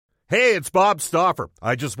Hey, it's Bob Stauffer.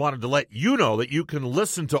 I just wanted to let you know that you can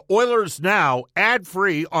listen to Oilers Now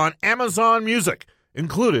ad-free on Amazon Music,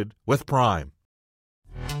 included with Prime.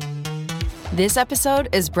 This episode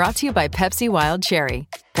is brought to you by Pepsi Wild Cherry.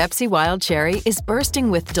 Pepsi Wild Cherry is bursting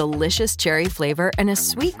with delicious cherry flavor and a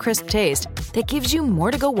sweet, crisp taste that gives you more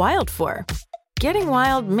to go wild for. Getting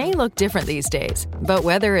wild may look different these days, but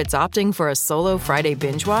whether it's opting for a solo Friday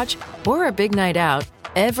binge watch or a big night out,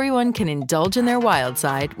 everyone can indulge in their wild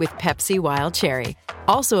side with Pepsi Wild Cherry.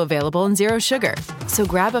 Also available in Zero Sugar. So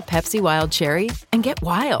grab a Pepsi Wild Cherry and get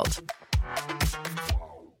wild.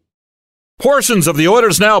 Portions of the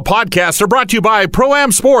Oilers Now podcast are brought to you by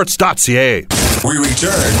ProAmSports.ca. We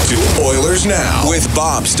return to Oilers Now with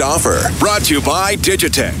Bob Stauffer. Brought to you by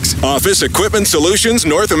Digitex. Office Equipment Solutions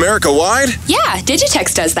North America wide? Yeah,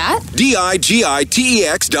 Digitex does that. Digitex.ca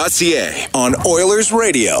on Oilers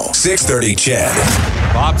Radio, 630 CHED.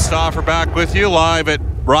 Bob Stauffer back with you live at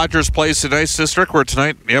Rogers Place in Ice District, where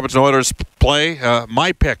tonight the Edmonton Oilers play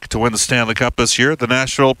my pick to win the Stanley Cup this year, the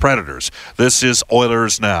Nashville Predators. This is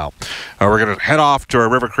Oilers Now. We're going to head off to our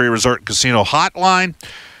River Cree Resort and Casino hotline,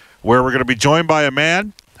 where we're going to be joined by a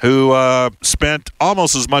man who spent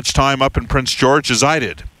almost as much time up in Prince George as I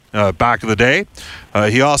did back in the day.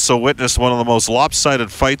 He also witnessed one of the most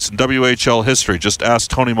lopsided fights in WHL history. Just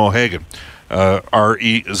ask Tony Mohegan.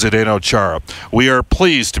 R.E. Zdeno Chara. We are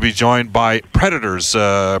pleased to be joined by Predators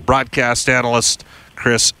broadcast analyst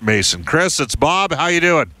Chris Mason. Chris, it's Bob. How you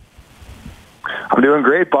doing? I'm doing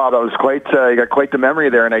great, Bob. I was you got quite the memory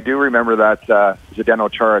there, and I do remember that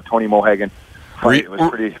Zdeno Chara, Tony Mohegan fight. It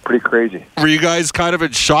was pretty crazy. Were you guys kind of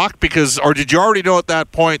in shock or did you already know at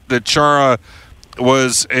that point that Chara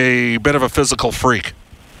was a bit of a physical freak?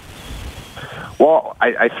 Well,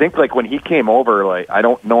 I think when he came over, I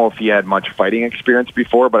don't know if he had much fighting experience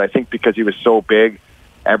before, but I think because he was so big,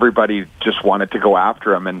 everybody just wanted to go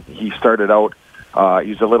after him, and he started out.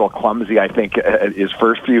 He's a little clumsy, I think, at his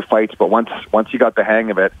first few fights, but once he got the hang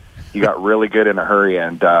of it, he got really good in a hurry,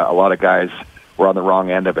 and a lot of guys were on the wrong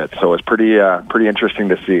end of it. So it's pretty interesting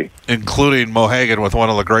to see. Including Mohegan with one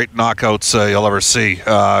of the great knockouts you'll ever see.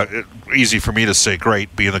 Easy for me to say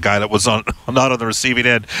great, being the guy that was not on the receiving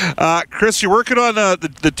end. Chris, you're working on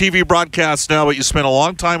the TV broadcast now, but you spent a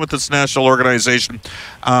long time with this national organization,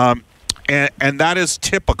 and that is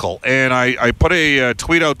typical. And I put a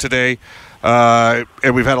tweet out today,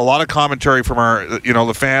 and we've had a lot of commentary from our,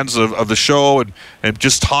 the fans of the show and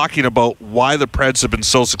just talking about why the Preds have been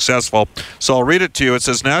so successful. So I'll read it to you. It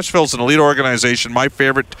says, Nashville's an elite organization, my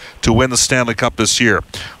favorite to win the Stanley Cup this year.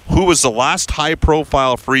 Who was the last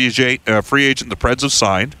high-profile free agent the Preds have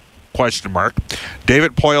signed? ?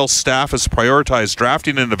 David Poyle's staff has prioritized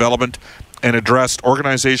drafting and development and addressed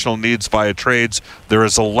organizational needs via trades. There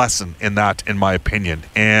is a lesson in that, in my opinion.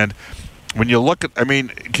 And when you look at,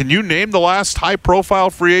 can you name the last high-profile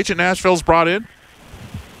free agent Nashville's brought in?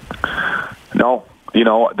 No,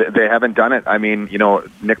 they haven't done it.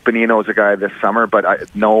 Nick Bonino is a guy this summer,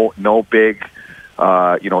 but no big,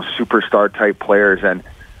 superstar-type players. And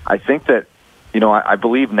I think that, I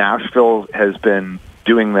believe Nashville has been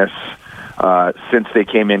doing this since they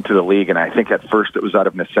came into the league, and I think at first it was out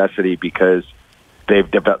of necessity because they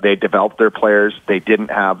developed their players. They didn't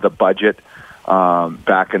have the budget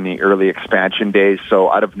back in the early expansion days.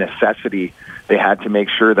 So out of necessity, they had to make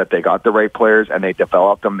sure that they got the right players and they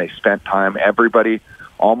developed them. They spent time.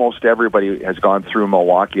 Almost everybody has gone through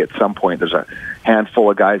Milwaukee at some point. There's a handful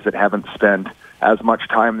of guys that haven't spent as much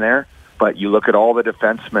time there, but you look at all the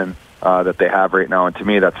defensemen that they have right now, and to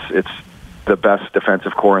me, it's the best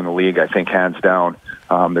defensive core in the league, I think, hands down.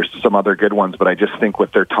 There's some other good ones, but I just think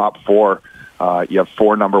with their top four, you have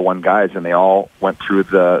 4 number 1 guys, and they all went through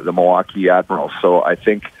the Milwaukee Admirals. So I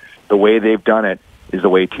think the way they've done it is the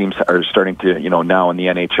way teams are starting to, now in the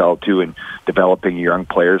NHL too, and developing young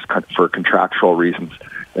players for contractual reasons.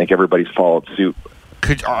 I think everybody's followed suit.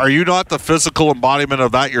 Are you not the physical embodiment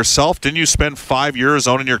of that yourself? Didn't you spend 5 years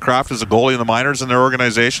owning your craft as a goalie in the minors in their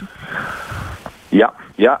organization? Yeah.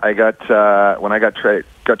 I got when I got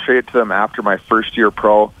traded to them after my first year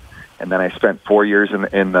pro, and then I spent 4 years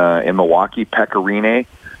in Milwaukee. Pekka Rinne,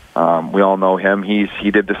 we all know him.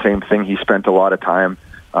 He did the same thing. He spent a lot of time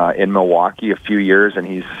in Milwaukee, a few years, and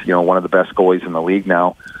he's one of the best goalies in the league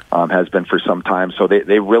now. Has been for some time. So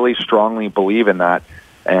they really strongly believe in that,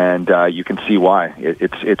 and you can see why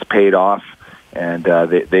it's paid off. And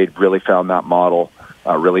they really found that model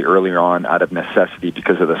really early on out of necessity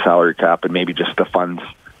because of the salary cap and maybe just the funds.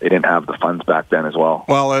 They didn't have the funds back then as well.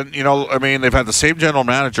 Well, and they've had the same general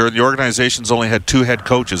manager, and the organization's only had 2 head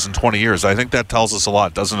coaches in 20 years. I think that tells us a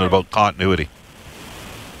lot, doesn't it, about continuity?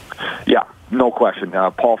 Yeah, no question.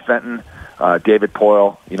 Paul Fenton David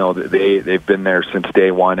Poyle, they've been there since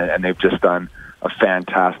day one, and they've just done a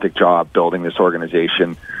fantastic job building this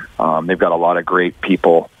organization. They've got a lot of great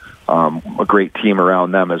people, a great team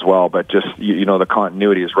around them as well. But just the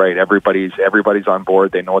continuity is right. Everybody's on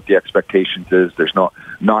board. They know what the expectations is. There's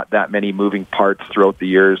not that many moving parts throughout the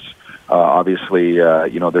years. Obviously,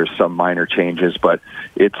 there's some minor changes, but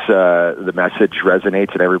it's the message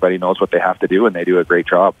resonates, and everybody knows what they have to do, and they do a great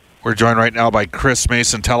job. We're joined right now by Chris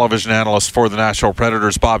Mason, television analyst for the Nashville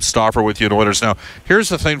Predators. Bob Stauffer with you in Oilers Now. Here's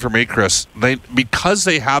the thing for me, Chris. Because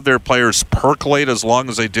they have their players percolate as long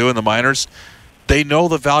as they do in the minors, they know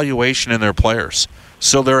the valuation in their players.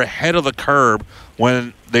 So they're ahead of the curve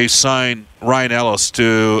when they sign Ryan Ellis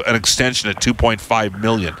to an extension at $2.5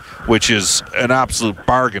 million, which is an absolute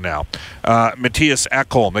bargain now. Matthias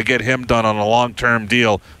Ekholm, they get him done on a long-term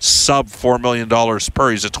deal, sub $4 million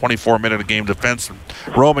per. He's a 24-minute-a-game defenseman.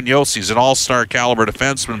 Roman Jossi's an all-star caliber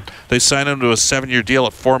defenseman. They sign him to a 7-year deal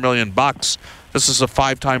at $4 million. This is a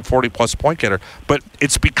 5-time 40-plus point getter. But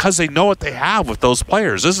it's because they know what they have with those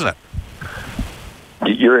players, isn't it?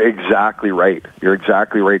 You're exactly right. There's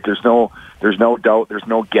no doubt. There's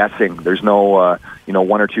no guessing. There's no,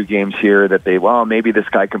 1 or 2 games here that maybe this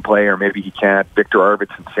guy can play or maybe he can't. Victor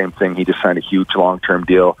Arvidsson, same thing. He just signed a huge long-term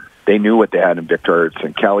deal. They knew what they had in Victor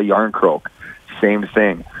Arvidsson. Kalle Järnkrok, same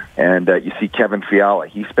thing. And you see Kevin Fiala.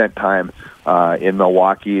 He spent time in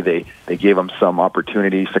Milwaukee. They gave him some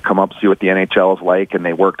opportunities to come up, see what the NHL is like, and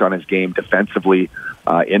they worked on his game defensively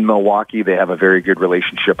in Milwaukee. They have a very good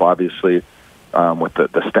relationship, obviously, with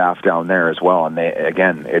the staff down there as well. And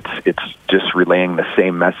it's just relaying the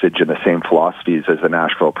same message and the same philosophies as the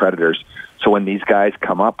Nashville Predators. So when these guys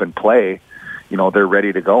come up and play, they're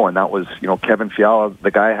ready to go. And that was, Kevin Fiala,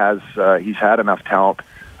 the guy he's had enough talent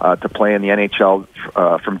to play in the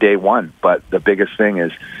NHL from day one. But the biggest thing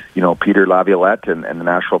is, Peter Laviolette and the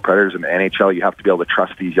Nashville Predators and the NHL, you have to be able to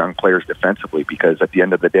trust these young players defensively, because at the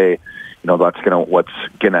end of the day, that's what's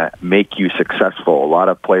gonna make you successful. A lot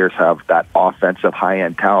of players have that offensive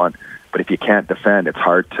high-end talent, but if you can't defend, it's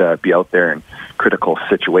hard to be out there in critical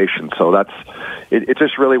situations. So it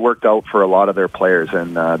just really worked out for a lot of their players,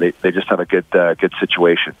 and they just have a good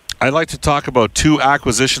situation. I'd like to talk about 2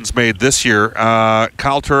 acquisitions made this year.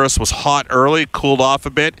 Kyle Turris was hot early, cooled off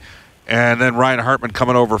a bit, and then Ryan Hartman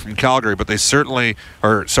coming over from Calgary. But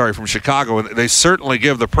from Chicago, and they certainly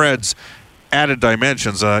give the Preds added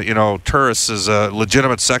dimensions. Turris is a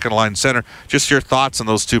legitimate second-line center. Just your thoughts on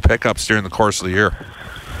those 2 pickups during the course of the year.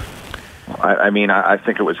 I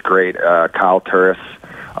think it was great. Kyle Turris,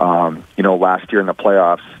 last year in the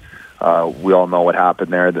playoffs, we all know what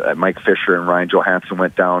happened there. Mike Fisher and Ryan Johansson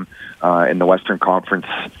went down in the Western Conference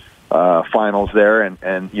finals there,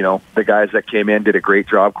 and the guys that came in did a great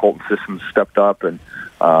job. Colton Sissons stepped up, and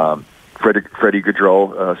Freddie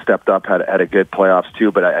Gaudreau stepped up, had a good playoffs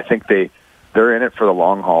too. But I think they're in it for the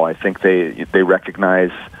long haul. I think they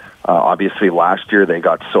recognize, obviously last year they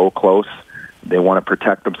got so close. They want to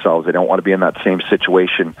protect themselves. They don't want to be in that same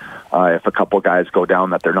situation if a couple guys go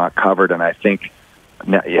down that they're not covered. And I think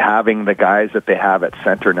having the guys that they have at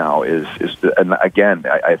center now is and again,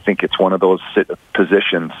 I think it's one of those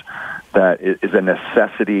positions that is a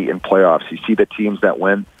necessity in playoffs. You see the teams that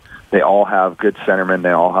win, they all have good centermen.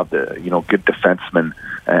 They all have the good defensemen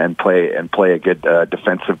and play a good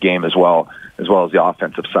defensive game as well as the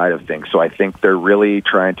offensive side of things. So I think they're really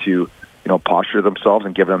trying to posture themselves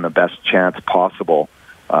and give them the best chance possible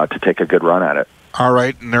to take a good run at it. All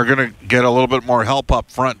right, and they're going to get a little bit more help up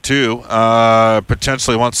front too,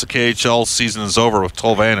 potentially once the KHL season is over with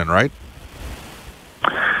Tolvanen, right?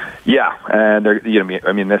 Yeah, and this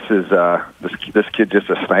kid just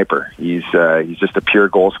a sniper. He's just a pure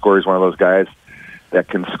goal scorer. He's one of those guys that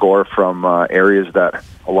can score from areas that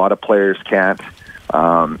a lot of players can't.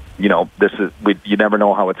 You never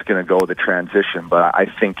know how it's going to go, the transition, but I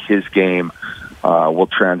think his game will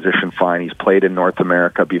transition fine. He's played in North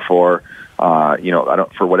America before.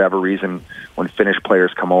 For whatever reason, when Finnish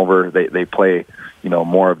players come over, they play,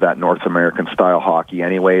 more of that North American style hockey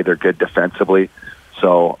anyway. They're good defensively.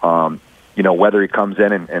 So, whether he comes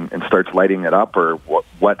in and starts lighting it up or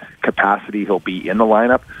what capacity he'll be in the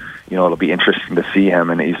lineup, it'll be interesting to see him.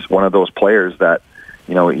 And he's one of those players that,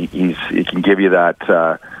 he can give you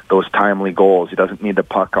that those timely goals. He doesn't need the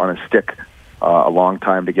puck on his stick a long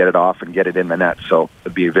time to get it off and get it in the net. So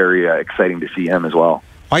it'd be very exciting to see him as well.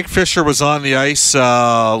 Mike Fisher was on the ice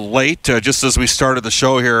late, just as we started the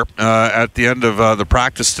show here at the end of the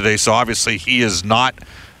practice today. So obviously he is not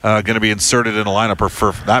going to be inserted in a lineup, or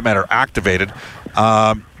for that matter, activated. When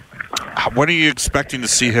are you expecting to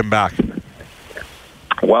see him back?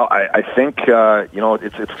 Well, I think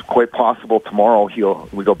it's quite possible tomorrow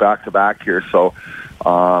we go back to back here, so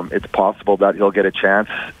it's possible that he'll get a chance.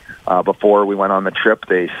 Before we went on the trip,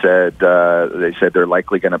 they said they're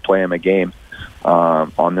likely going to play him a game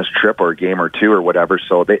on this trip, or a game or two or whatever.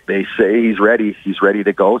 So they say he's ready. He's ready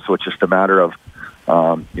to go. So it's just a matter of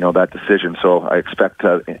that decision. So I expect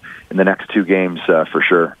in the next 2 games for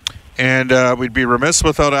sure. And we'd be remiss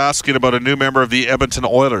without asking about a new member of the Edmonton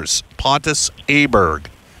Oilers, Pontus Aberg.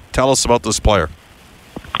 Tell us about this player.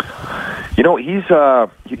 He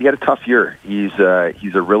had a tough year. He's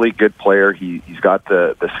a really good player. He's got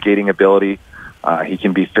the skating ability. He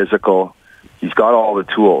can be physical. He's got all the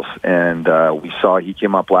tools. And we saw he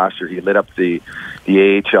came up last year. He lit up the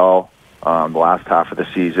AHL the last half of the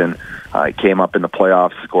season. He came up in the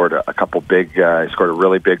playoffs, scored scored a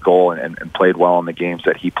really big goal, and played well in the games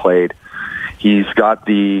that he played. He's got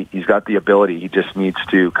the ability. He just needs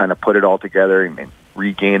to kind of put it all together and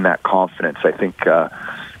regain that confidence. I think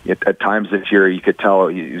at times this year you could tell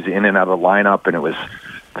he was in and out of the lineup, and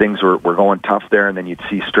things were going tough there, and then you'd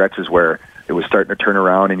see stretches where it was starting to turn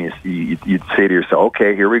around, and you'd say to yourself,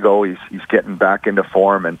 okay, here we go. He's getting back into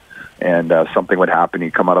form, and something would happen.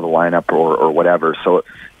 He'd come out of the lineup or whatever. So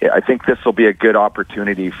I think this will be a good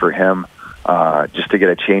opportunity for him just to get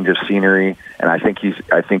a change of scenery. And I think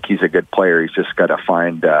he's a good player. He's just got to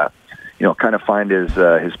find his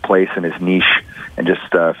place and his niche, and just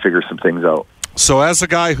figure some things out. So as a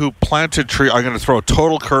guy who planted trees, I'm going to throw a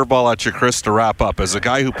total curveball at you, Chris, to wrap up. As a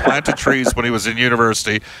guy who planted trees when he was in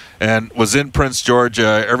university and was in Prince George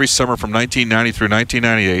every summer from 1990 through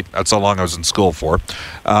 1998, that's how long I was in school for,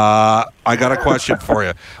 I got a question for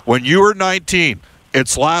you. When you were 19,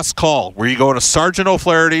 it's last call. Were you going to Sergeant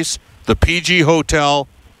O'Flaherty's, the PG Hotel,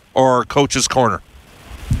 or Coach's Corner?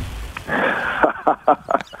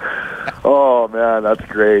 Oh, man, that's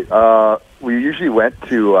great. We usually went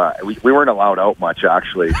to we weren't allowed out much,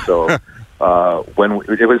 actually. So when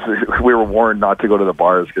we were warned not to go to the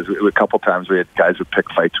bars, because a couple times we had guys who pick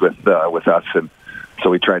fights with us, and so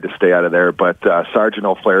we tried to stay out of there. But Sergeant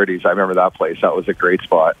O'Flaherty's, I remember that place. That was a great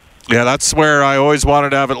spot. Yeah, that's where I always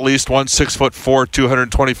wanted to have at least one 6'4",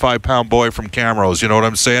 225-pound boy from Camrose. You know what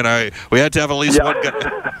I'm saying? We had to have at least one,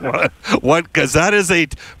 because that is a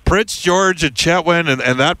Prince George and Chetwynd,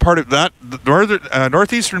 and that part of that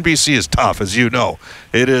northeastern BC is tough, as you know.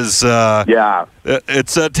 It is.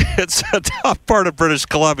 It's a tough part of British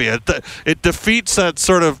Columbia. It defeats that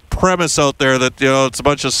sort of premise out there that it's a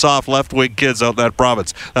bunch of soft left-wing kids out in that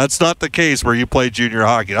province. That's not the case where you play junior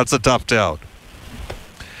hockey. That's a tough town.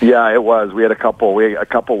 Yeah, it was. We had a couple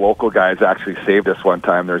local guys actually saved us one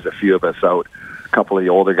time. There's a few of us out, a couple of the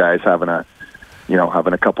older guys having a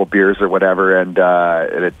couple beers or whatever, and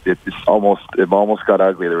it almost got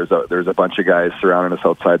ugly. There was a bunch of guys surrounding us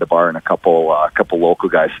outside the bar, and a couple local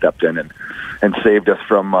guys stepped in and saved us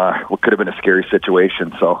from what could have been a scary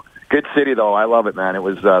situation. So good city, though. I love it, man. It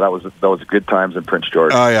was that was good times in Prince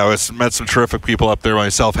George. Oh yeah, I met some terrific people up there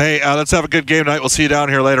myself. Hey, let's have a good game tonight. We'll see you down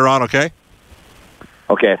here later on. Okay.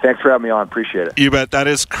 Okay, thanks for having me on. Appreciate it. You bet. That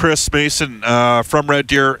is Chris Mason from Red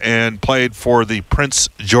Deer, and played for the Prince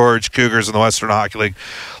George Cougars in the Western Hockey League.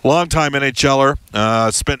 Longtime NHLer.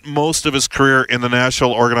 Spent most of his career in the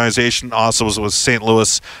national organization. Also was St.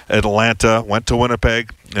 Louis, Atlanta. Went to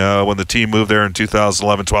Winnipeg when the team moved there in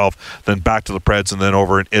 2011-12. Then back to the Preds, and then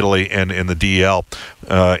over in Italy and in the DL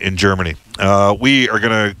in Germany. We are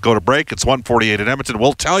going to go to break. It's 1:48 in Edmonton.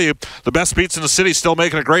 We'll tell you the best pizza in the city, still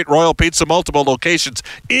making a great Royal Pizza, multiple locations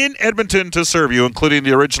in Edmonton to serve you, including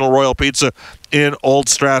the original Royal Pizza in Old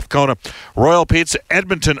Strathcona. Royal Pizza,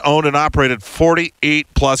 Edmonton, owned and operated 48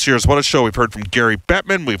 plus years. What a show. We've heard from Gary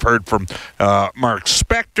Bettman. We've heard from Mark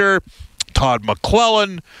Spector, Todd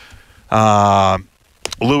McClellan,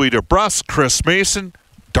 Louis DeBrusk, Chris Mason,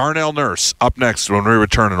 Darnell Nurse. Up next when we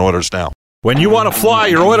return in Oilers Now. When you want to fly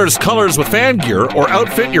your Oilers colors with fan gear or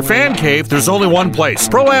outfit your fan cave, there's only one place: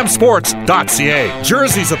 ProAmSports.ca.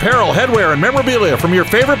 Jerseys, apparel, headwear, and memorabilia from your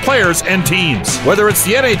favorite players and teams. Whether it's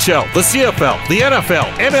the NHL, the CFL, the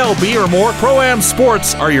NFL, MLB, or more, Pro-Am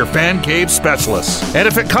Sports are your fan cave specialists. And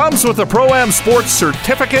if it comes with a Pro-Am Sports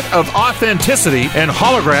Certificate of Authenticity and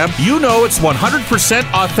hologram, you know it's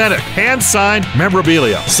 100% authentic, hand-signed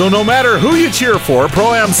memorabilia. So no matter who you cheer for,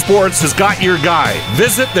 Pro-Am Sports has got your guy.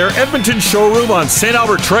 Visit their Edmonton showroom on St.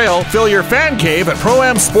 Albert Trail. Fill your fan cave at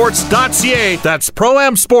ProAmSports.ca. That's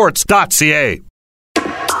ProAmSports.ca.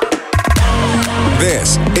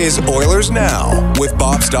 This is Oilers Now with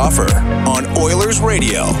Bob Stauffer on Oilers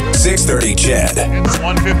Radio, 630 CHED. It's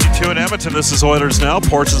 1:52 in Edmonton. This is Oilers Now.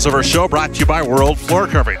 Portions of our show brought to you by World Floor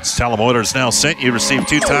Coverings. Tell them Oilers Now sent you. Receive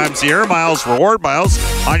 2 times the air miles, reward miles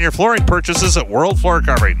on your flooring purchases at World Floor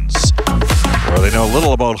Coverings, where they know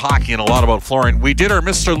little about hockey and a lot about flooring. We did our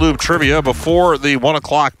Mr. Lube trivia before the 1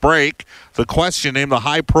 o'clock break. The question: name the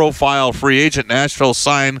high-profile free agent Nashville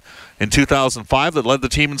signed in 2005 that led the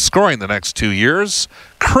team in scoring the next 2 years.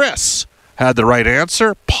 Chris had the right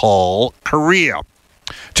answer: Paul Kariya.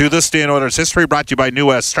 To this day in Oilers history, brought to you by New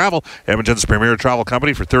West Travel, Edmonton's premier travel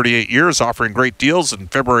company for 38 years, offering great deals in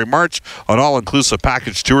February, March on all-inclusive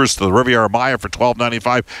package tours to the Riviera Maya for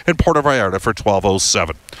 $12.95 and Puerto Vallarta for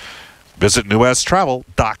 $12.07. Visit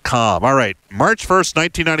newwesttravel.com. All right, March 1st,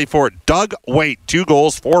 1994, Doug Weight, 2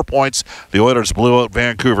 goals, 4 points. The Oilers blew out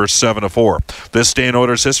Vancouver 7-4. This day in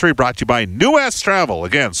Oilers history brought to you by New West Travel.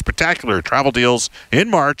 Again, spectacular travel deals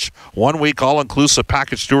in March. 1 week all-inclusive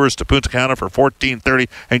package tours to Punta Cana for $14.30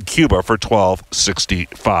 and Cuba for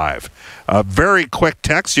 $12.65. A very quick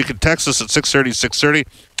text. You can text us at 630-630.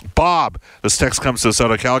 Bob, this text comes to us out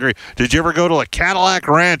of Calgary. Did you ever go to a Cadillac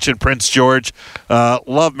Ranch in Prince George?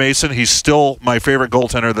 Love Mason. He's still my favorite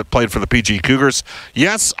goaltender that played for the PG Cougars.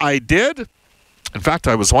 Yes, I did. In fact,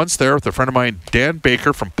 I was once there with a friend of mine, Dan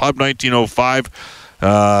Baker from Pub 1905.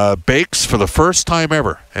 Bakes for the first time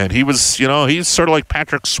ever. And he was, he's sort of like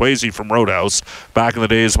Patrick Swayze from Roadhouse back in the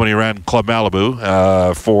days when he ran Club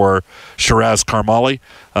Malibu for Shiraz Karmali.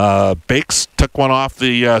 Bakes took one off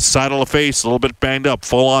the side of the face, a little bit banged up,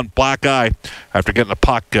 full-on black eye after getting a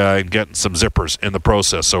puck and getting some zippers in the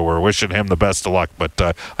process. So we're wishing him the best of luck. But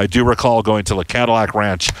I do recall going to the Cadillac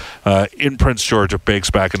Ranch in Prince George of Bakes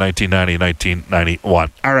back in 1990,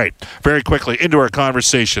 1991. All right, very quickly into our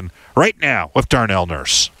conversation right now with Darnell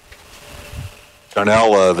Nurse.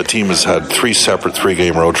 Darnell, the team has had 3 separate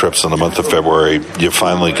 3-game road trips in the month of February. You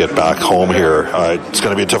finally get back home here. It's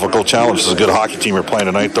going to be a difficult challenge. It's a good hockey team you're playing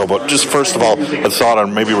tonight, though. But just first of all, a thought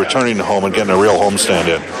on maybe returning home and getting a real homestand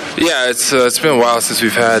in. Yeah, it's been a while since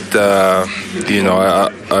we've had a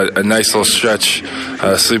nice little stretch,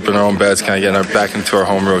 sleep in our own beds, kind of getting back into our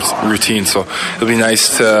home routine. So it'll be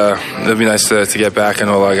nice to get back. I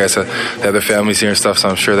know a lot of guys have their families here and stuff, so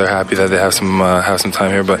I'm sure they're happy that they have some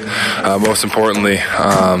time here. But most importantly,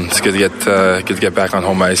 it's good to get back on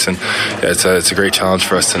home ice, and it's a great challenge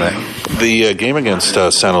for us tonight. The game against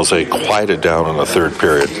San Jose quieted down in the third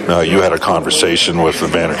period. You had a conversation with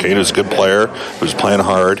Vander Kane, who's a good player, who's playing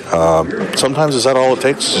hard. Sometimes is that all it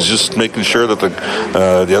takes? Is just making sure that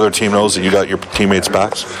the other team knows that you got your teammates'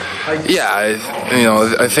 backs? Yeah,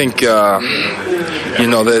 I think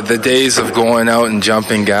the days of going out and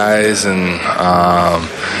jumping guys and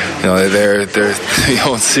they're you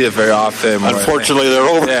don't see it very often. Unfortunately, they're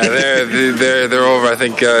over. Yeah, they're over. I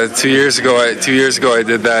think 2 years ago I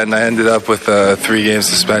did that, and I ended up with a 3-game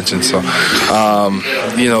suspension. So,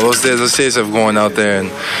 those days of going out there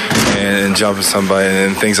and jumping somebody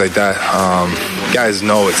and things like that, guys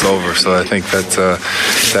know it's over. So I think that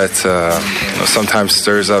sometimes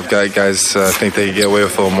stirs up guys. Think they can get away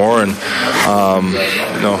with a little more, and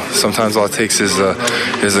sometimes all it takes is a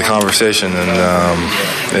conversation,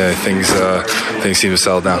 and things seem to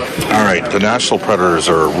settle down. All right, the Nashville Predators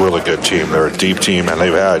are a really good team. They're a deep team, and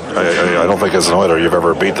they've had, I don't think as an Oiler you've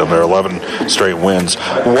ever beat them. They're 11 straight wins.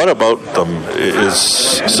 What about them is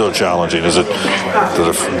so challenging? Is it the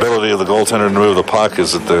ability of the goaltender to move the puck?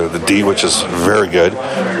 Is it the D, which is very good?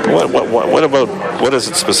 What is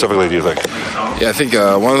it specifically, do you think? Yeah, I think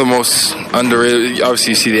one of the most underrated,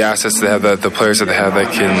 obviously you see the assets they have, the players that they have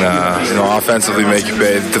that can, offensively make you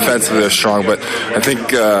pay. Defensively they're strong, but I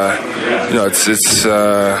think, it's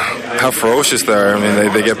how ferocious they are. I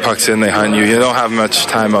mean, they get pucks in, they hunt you. You don't have much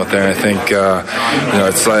time out there. I think,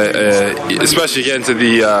 it's like, especially you get into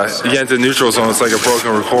the neutral zone, it's like a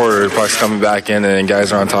broken recorder. The puck's coming back in and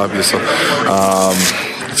guys are on top of you. So,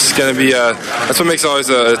 it's going to be that's what makes it always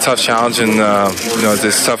a tough challenge, and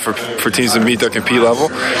it's tough for teams to meet their compete level,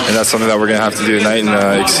 and that's something that we're going to have to do tonight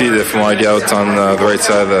and exceed if we want to get out on the right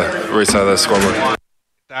side of the scoreboard.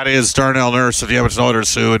 That is Darnell Nurse of the Edmonton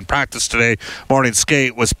Oilers, who in practice today, morning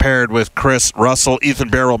skate, was paired with Chris Russell. Ethan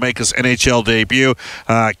Bear will make his NHL debut.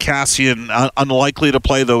 Cassian, unlikely to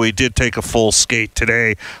play, though he did take a full skate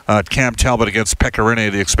today. Cam Talbot against Pecorine,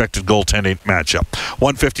 the expected goaltending matchup.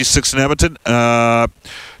 1:56 in Edmonton.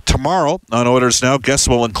 Tomorrow on Oilers Now, guests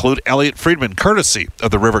will include Elliot Friedman, courtesy of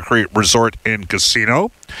the River Cree Resort and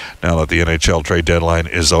Casino. now that the NHL trade deadline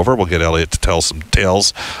is over. We'll get Elliot to tell some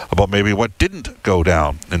tales about maybe what didn't go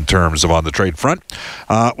down in terms of on the trade front.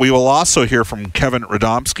 We will also hear from Kevin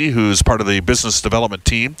Radomski, who's part of the business development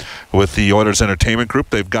team with the Oilers Entertainment Group.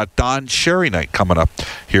 They've got Don Cherry Night coming up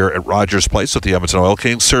here at Rogers Place with the Edmonton Oil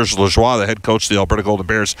Kings. Serge Lajoie, the head coach of the Alberta Golden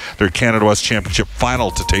Bears, their Canada West Championship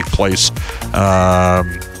final to take place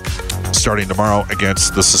starting tomorrow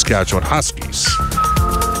against the Saskatchewan Huskies.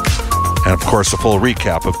 And, of course, a full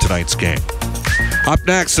recap of tonight's game. Up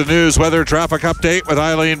next, the news, weather, traffic update with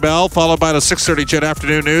Eileen Bell, followed by the 6:30 CHED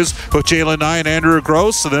Afternoon News with Jalen Nye and Andrew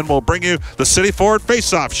Gross. And then we'll bring you the City Ford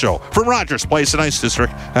Face-Off Show from Rogers Place in Ice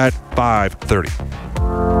District at 5:30.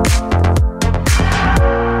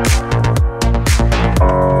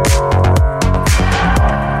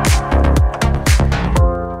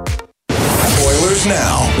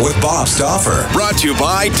 Now with Bob Stauffer. Brought to you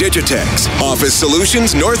by Digitex. Office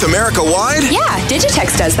solutions North America wide? Yeah,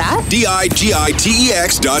 Digitex does that. DIGITEX.ca.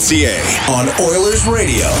 On Oilers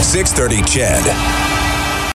Radio, 630 CHED.